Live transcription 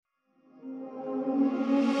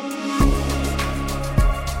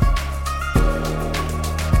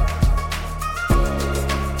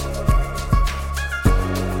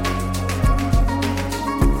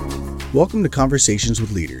Welcome to Conversations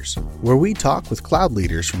with Leaders, where we talk with cloud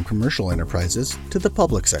leaders from commercial enterprises to the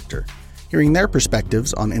public sector, hearing their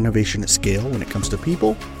perspectives on innovation at scale when it comes to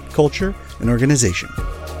people, culture, and organization.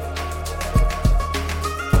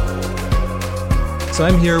 So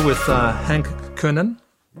I'm here with Henk Coenen.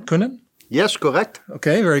 Coenen? Yes, correct.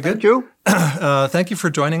 Okay, very good. Thank you. Thank you for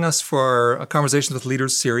joining us for a Conversations with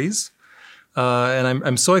Leaders series. And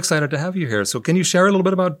I'm so excited to have you here. So can you share a little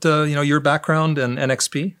bit about your background and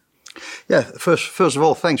NXP? Yeah, first of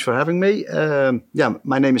all, thanks for having me.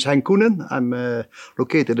 My name is Henk Coenen. I'm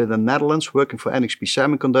located in the Netherlands, working for NXP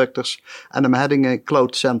Semiconductors, and I'm heading a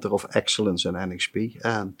Cloud Center of Excellence in NXP.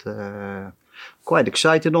 And quite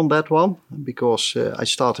excited on that one because I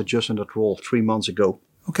started just in that role 3 months ago.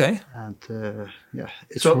 Okay. And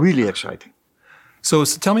it's really exciting. So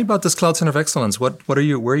tell me about this Cloud Center of Excellence. Where are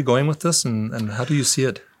you going with this, and how do you see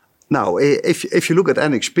it? Now, if you look at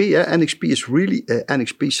NXP, NXP is really,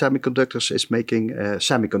 NXP Semiconductors is making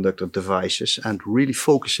semiconductor devices and really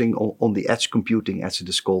focusing on the edge computing as it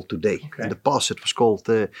is called today. Okay. In the past, it was called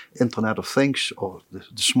the Internet of Things or the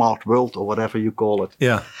smart world or whatever you call it.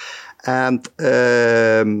 Yeah. And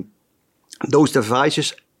those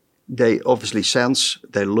devices, they obviously sense,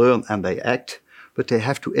 they learn and they act, but they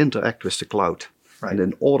have to interact with the cloud. Right.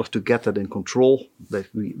 And in order to get that in control,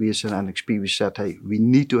 we as an NXP, we said, hey, we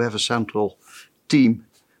need to have a central team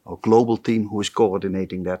or global team who is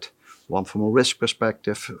coordinating that. One from a risk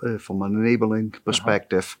perspective, from an enabling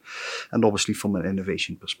perspective, and obviously from an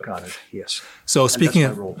innovation perspective. Got it. Yes. So speaking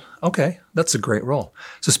of, okay, that's a great role.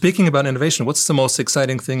 So speaking about innovation, what's the most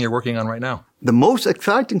exciting thing you're working on right now? The most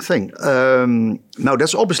exciting thing, now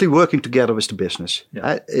that's obviously working together with the business.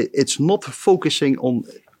 Yeah. It's not focusing on,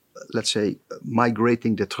 let's say,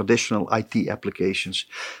 migrating the traditional IT applications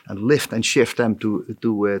and lift and shift them to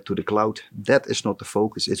the cloud. That is not the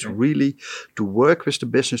focus. It's really to work with the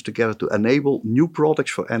business together to enable new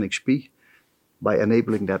products for NXP by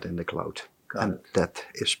enabling that in the cloud. And that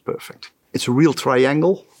is perfect. It's a real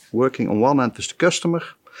triangle, working on one hand with the customer,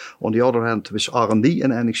 on the other hand with R&D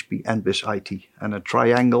and NXP and with IT. And a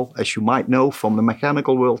triangle, as you might know from the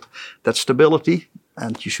mechanical world, that's stability.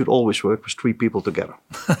 And you should always work with 3 people together.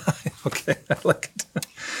 Okay, I like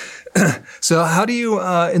it. So how do you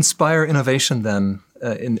inspire innovation then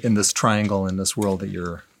in this triangle, in this world that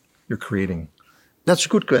you're creating? That's a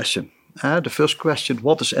good question. The first question,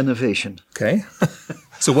 what is innovation? Okay.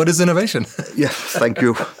 So what is innovation? Yeah, thank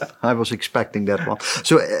you. I was expecting that one.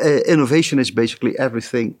 So innovation is basically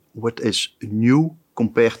everything what is new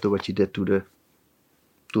compared to what you did to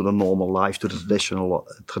the normal life, to the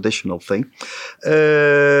traditional thing.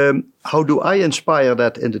 How do I inspire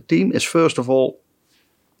that in the team is first of all,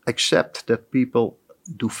 accept that people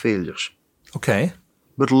do failures. Okay.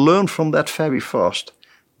 But learn from that very fast.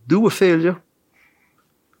 Do a failure.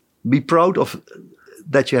 Be proud of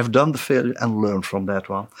that you have done the failure and learn from that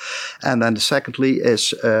one. And then secondly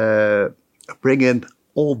is bring in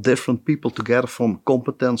all different people together from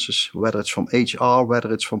competences, whether it's from HR,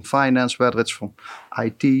 whether it's from finance, whether it's from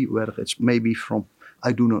IT, whether it's maybe from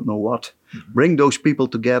I do not know what. Mm-hmm. Bring those people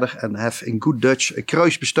together and have in good Dutch a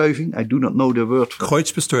kruisbestuiving. I do not know the word for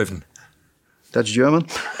Kruisbestuiven. That's German.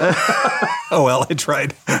 Oh, well, I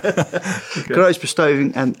tried. Okay.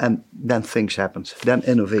 Kruisbestuiving and then things happen. Then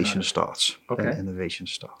innovation starts. Okay. Then innovation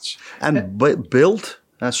starts. And build,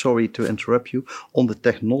 sorry to interrupt you, on the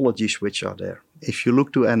technologies which are there. If you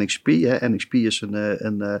look to NXP, NXP is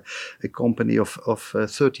a company of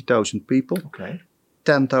 30,000 people,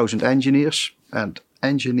 10,000 engineers, and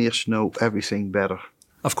engineers know everything better.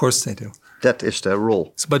 Of course they do. That is their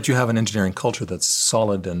role. So, but you have an engineering culture that's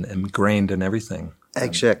solid and ingrained in everything.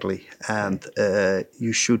 Exactly. And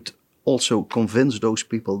you should also convince those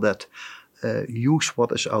people that use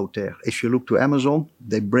what is out there. If you look to Amazon,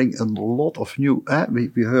 they bring a lot of new,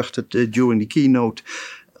 we heard it during the keynote,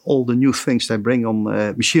 all the new things they bring on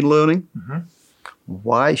machine learning. Mm-hmm.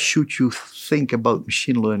 Why should you think about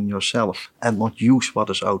machine learning yourself and not use what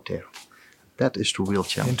is out there? That is the real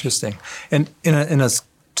challenge. Interesting. And in a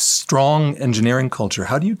strong engineering culture,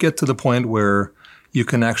 how do you get to the point where you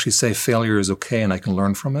can actually say failure is okay and I can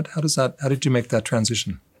learn from it? How did you make that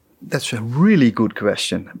transition? That's a really good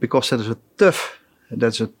question because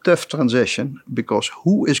that's a tough transition because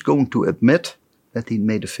who is going to admit that he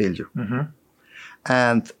made a failure? Mm-hmm.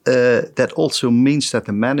 And that also means that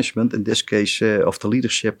the management, in this case of the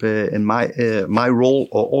leadership in my role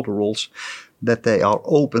or other roles, that they are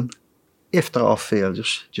open. If there are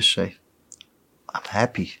failures, just say, I'm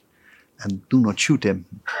happy and do not shoot him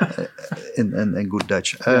in good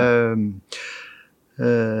Dutch. Yeah.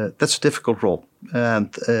 That's a difficult role.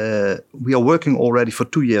 And we are working already for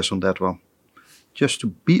 2 years on that one. just to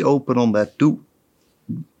be open on that. Do,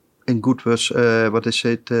 in good words,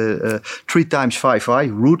 3 times 5i,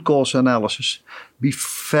 root cause analysis. Be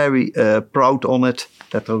very proud on it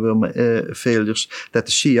that there were failures. That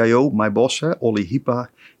the CIO, my boss, Ollie Hipa,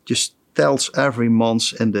 just tells every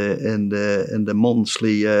month in the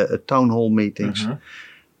monthly town hall meetings. Mm-hmm.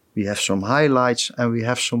 We have some highlights and we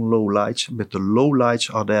have some lowlights, but the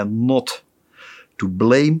lowlights are there not to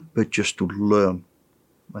blame, but just to learn.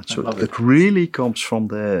 And so it really comes from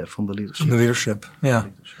the leadership. From the leadership, yeah.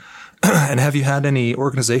 And have you had any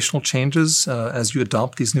organizational changes as you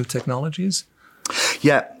adopt these new technologies?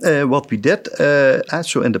 Yeah, what we did,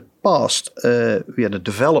 so in the past, we had a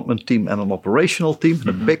development team and an operational team, mm-hmm.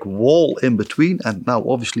 and a big wall in between, and now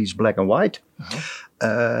obviously it's black and white.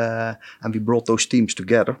 Uh-huh. And we brought those teams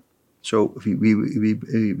together. So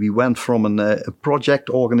we went from a project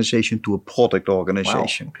organization to a product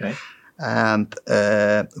organization. Wow. Okay. And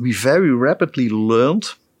we very rapidly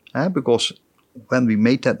learned, because when we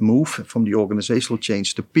made that move from the organizational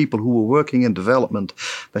change, the people who were working in development,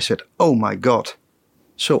 they said, oh my God,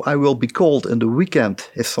 so I will be called in the weekend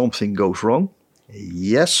if something goes wrong.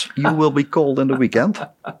 Yes, you will be called in the weekend.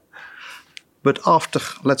 But after,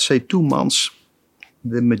 let's say, 2 months,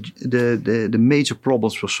 the major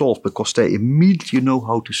problems were solved because they immediately know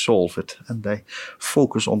how to solve it and they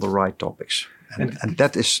focus on the right topics. And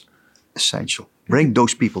that is essential. Bring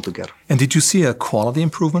those people together. And did you see a quality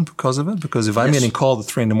improvement because of it? Because if I'm getting called at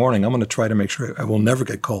 3 a.m, I'm going to try to make sure I will never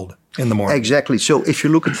get called in the morning. Exactly. So if you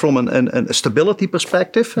look at it from a stability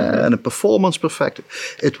perspective and a performance perspective,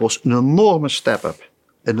 it was an enormous step up.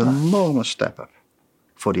 An enormous step up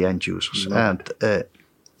for the end users. And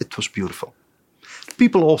it was beautiful.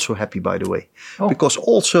 People are also happy, by the way, because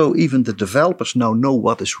also even the developers now know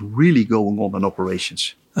what is really going on in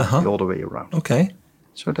operations the other way around. Okay.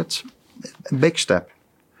 So that's a big step.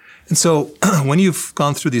 And so when you've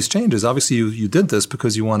gone through these changes, obviously you did this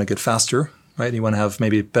because you want to get faster, right? You want to have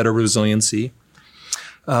maybe better resiliency.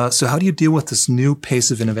 So how do you deal with this new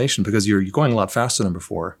pace of innovation? Because you're going a lot faster than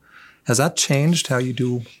before. Has that changed how you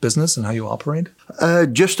do business and how you operate?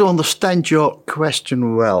 Just to understand your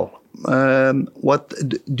question well, what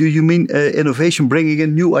do you mean innovation, bringing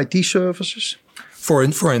in new IT services? For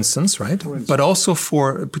instance, right? But also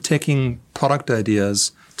for taking product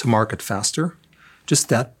ideas to market faster. Just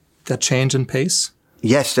that change in pace?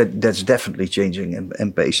 Yes, that's definitely changing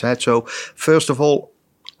in pace. So first of all,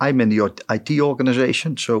 I'm in the IT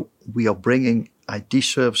organization, so we are bringing IT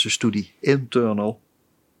services to the internal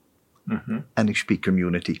NXP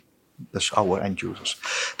community. That's our end users.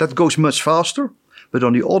 That goes much faster, but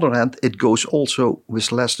on the other hand, it goes also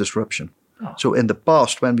with less disruption. Oh. So in the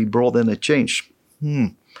past, when we brought in a change,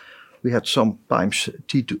 we had sometimes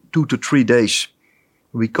 2 to 3 days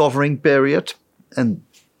recovering period, and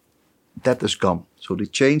that is gone. So the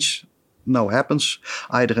change now happens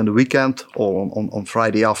either in the weekend or on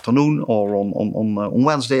Friday afternoon or on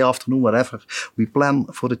Wednesday afternoon, whatever. We plan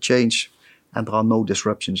for the change and there are no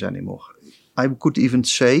disruptions anymore. I could even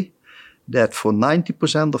say that for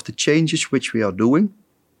 90% of the changes which we are doing,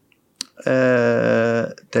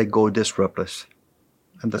 they go disruptless.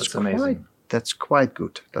 And that's amazing. That's quite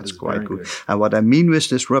good. That's quite good. And what I mean with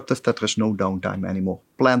disruptive, that there is no downtime anymore,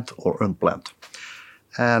 planned or unplanned.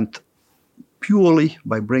 And purely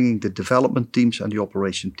by bringing the development teams and the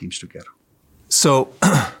operation teams together. So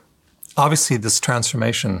obviously this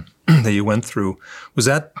transformation that you went through, was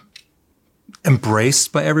that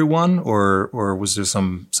embraced by everyone or was there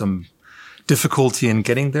some difficulty in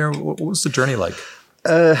getting there? What was the journey like?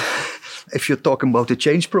 If you're talking about the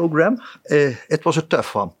change program, it was a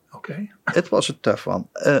tough one. Okay. It was a tough one.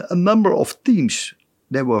 A number of teams,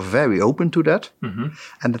 they were very open to that. Mm-hmm.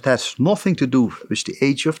 And it has nothing to do with the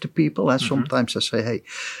age of the people. And sometimes I say, hey,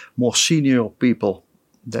 more senior people,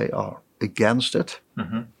 they are against it.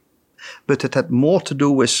 Mm-hmm. But it had more to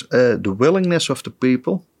do with the willingness of the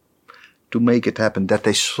people to make it happen. That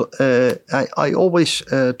they, I always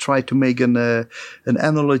try to make an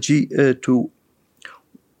analogy to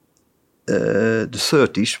the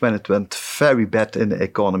 30s when it went very bad in the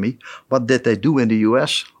economy. What did they do in the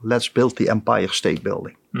US? Let's build the Empire State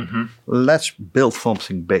Building. Mm-hmm. Let's build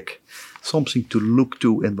something big, something to look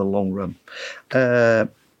to in the long run.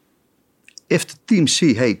 If the team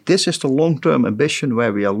see, hey, this is the long-term ambition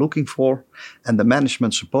where we are looking for, and the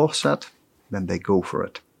management supports that, then they go for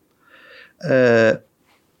it.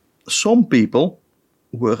 Some people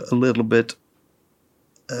were a little bit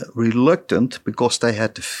reluctant because they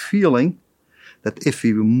had the feeling that if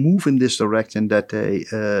we move in this direction, that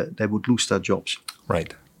they would lose their jobs.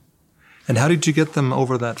 Right. And how did you get them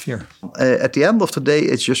over that fear? At the end of the day,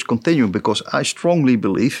 it's just continuing because I strongly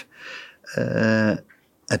believe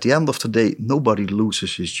at the end of the day, nobody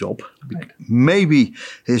loses his job. Right. Maybe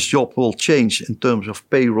his job will change in terms of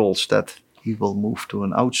payrolls, that he will move to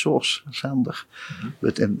an outsource center. Mm-hmm.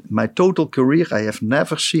 But in my total career, I have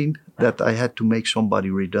never seen that I had to make somebody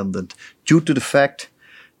redundant due to the fact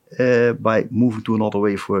by moving to another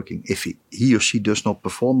way of working. If he or she does not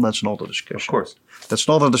perform, that's not a discussion. Of course. That's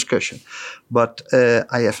not a discussion. But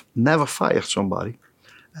I have never fired somebody.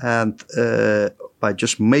 And by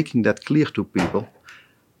just making that clear to people,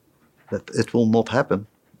 that it will not happen.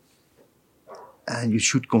 And you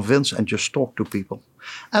should convince and just talk to people.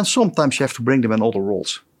 And sometimes you have to bring them in other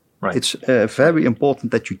roles. Right. It's very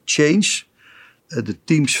important that you change the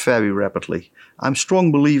teams very rapidly. I'm a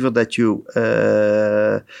strong believer that you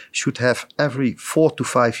should have every 4 to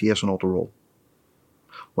 5 years another role.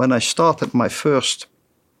 When I started my first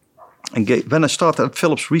when I started at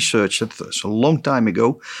Philips Research, that was a long time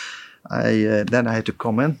ago, then I had to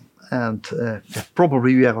come in. And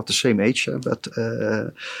probably we are at the same age, but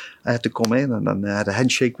I had to come in and then I had a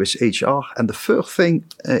handshake with HR. And the first thing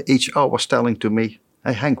HR was telling to me,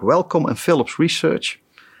 "Hey Henk, welcome in Philips Research.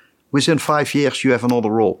 Within 5 years you have another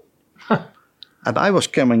role." And I was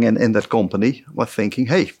coming in that company, was thinking,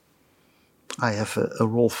 hey, I have a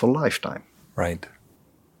role for lifetime. Right.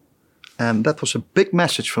 And that was a big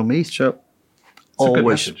message for me. So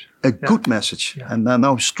always a good message. Yeah. And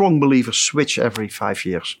now strong believers switch every 5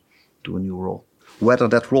 years to a new role. Whether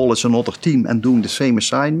that role is another team and doing the same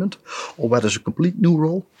assignment, or whether it's a complete new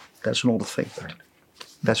role, that's another thing. But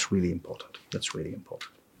that's really important. That's really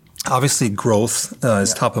important. Obviously, growth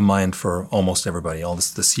is top of mind for almost everybody,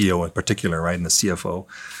 the CEO in particular, right, and the CFO.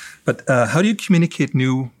 But how do you communicate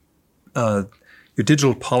your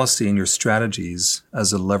digital policy and your strategies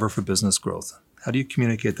as a lever for business growth? How do you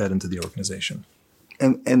communicate that into the organization?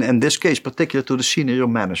 And in this case, particularly to the senior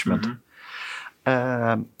management.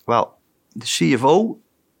 Mm-hmm. Well, the CFO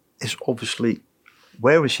is obviously,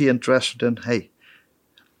 where is he interested in? Hey,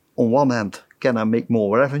 on one hand, can I make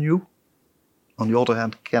more revenue? On the other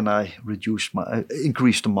hand, can I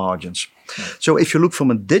increase the margins? Yeah. So if you look from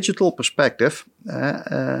a digital perspective,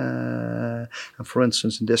 and for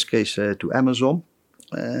instance, in this case, to Amazon,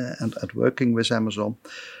 and working with Amazon,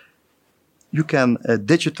 you can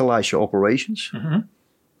digitalize your operations. Mm-hmm.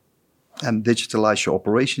 And digitalize your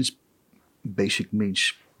operations basic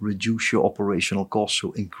means reduce your operational costs,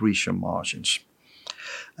 so increase your margins.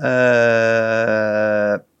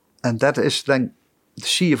 And that is then, the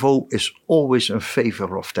CFO is always in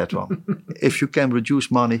favor of that one. If you can reduce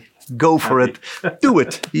money, go for it. Do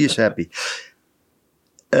it. He is happy.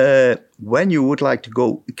 When you would like to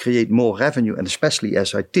go create more revenue, and especially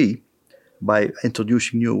SIT, by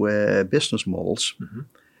introducing new business models, mm-hmm.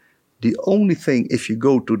 The only thing, if you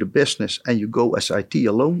go to the business and you go as IT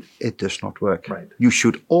alone, it does not work. Right. You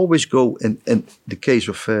should always go, in the case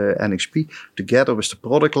of NXP, together with the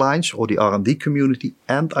product lines or the R&D community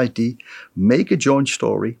and IT, make a joint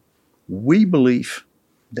story. We believe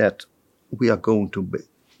that we are going to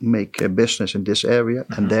make a business in this area,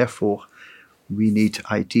 mm-hmm. and therefore we need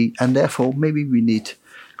IT, and therefore maybe we need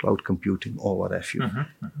cloud computing or what have you. Mm-hmm.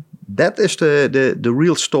 Mm-hmm. That is the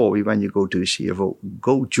real story when you go to the CFO.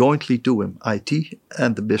 Go jointly to him, IT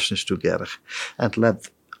and the business together. And let,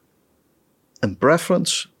 in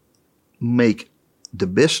preference, make the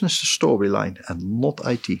business the storyline and not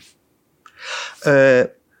IT.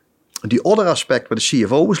 The other aspect where the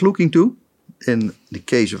CFO is looking to, in the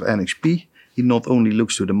case of NXP, he not only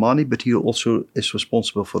looks to the money, but he also is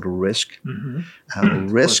responsible for the risk. Mm-hmm.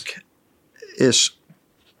 And risk is,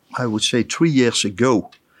 I would say 3 years ago,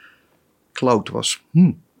 cloud was,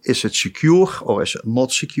 is it secure or is it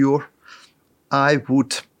not secure? I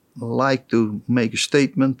would like to make a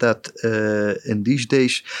statement that in these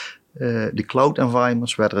days, the cloud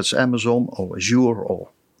environments, whether it's Amazon or Azure or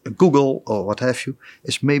Google or what have you,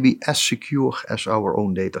 is maybe as secure as our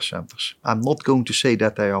own data centers. I'm not going to say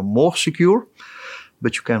that they are more secure,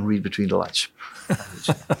 but you can read between the lines.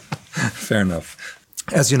 Fair enough.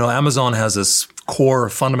 As you know, Amazon has this core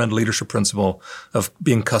fundamental leadership principle of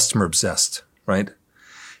being customer obsessed, right?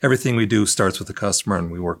 Everything we do starts with the customer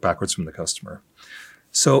and we work backwards from the customer.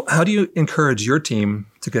 So how do you encourage your team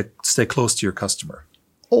to stay close to your customer?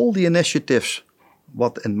 All the initiatives,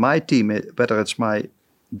 what in my team, whether it's my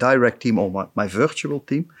direct team or my virtual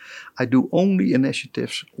team, I do only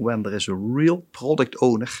initiatives when there is a real product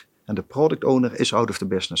owner and the product owner is out of the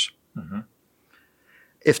business. Mm-hmm.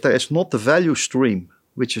 If there is not the value stream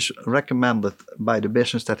which is recommended by the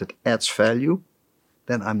business that it adds value,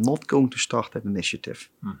 then I'm not going to start that initiative.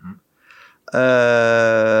 Mm-hmm.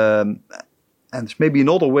 and it's maybe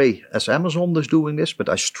another way as Amazon is doing this, but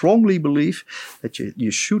I strongly believe that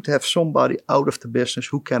you should have somebody out of the business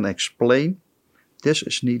who can explain this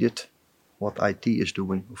is needed, what IT is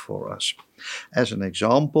doing for us. As an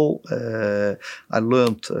example, I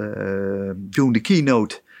learned during the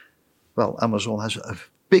keynote, well, Amazon has a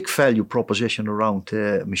big value proposition around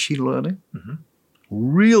machine learning. Mm-hmm.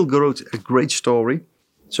 Real growth, a great story.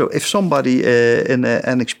 So if somebody in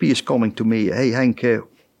NXP is coming to me, hey Henk,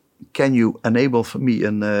 can you enable for me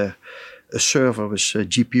a server with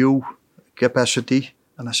GPU capacity?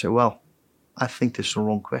 And I say, well, I think this is the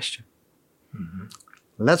wrong question. Mm-hmm.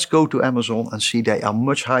 Let's go to Amazon and see they are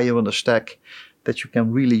much higher on the stack that you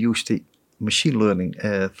can really use the machine learning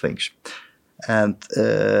things. And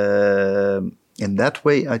in that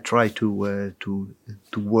way, I try to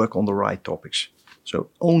work on the right topics. So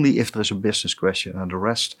only if there is a business question, and the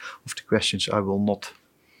rest of the questions I will not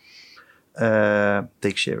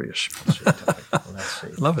take serious. Let's say.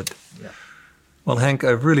 Love it. Yeah. Well, Henk,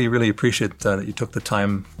 I really, really appreciate that you took the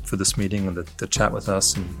time for this meeting and to chat with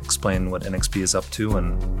us and explain what NXP is up to.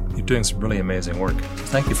 And you're doing some really amazing work.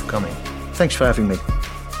 Thank you for coming. Thanks for having me.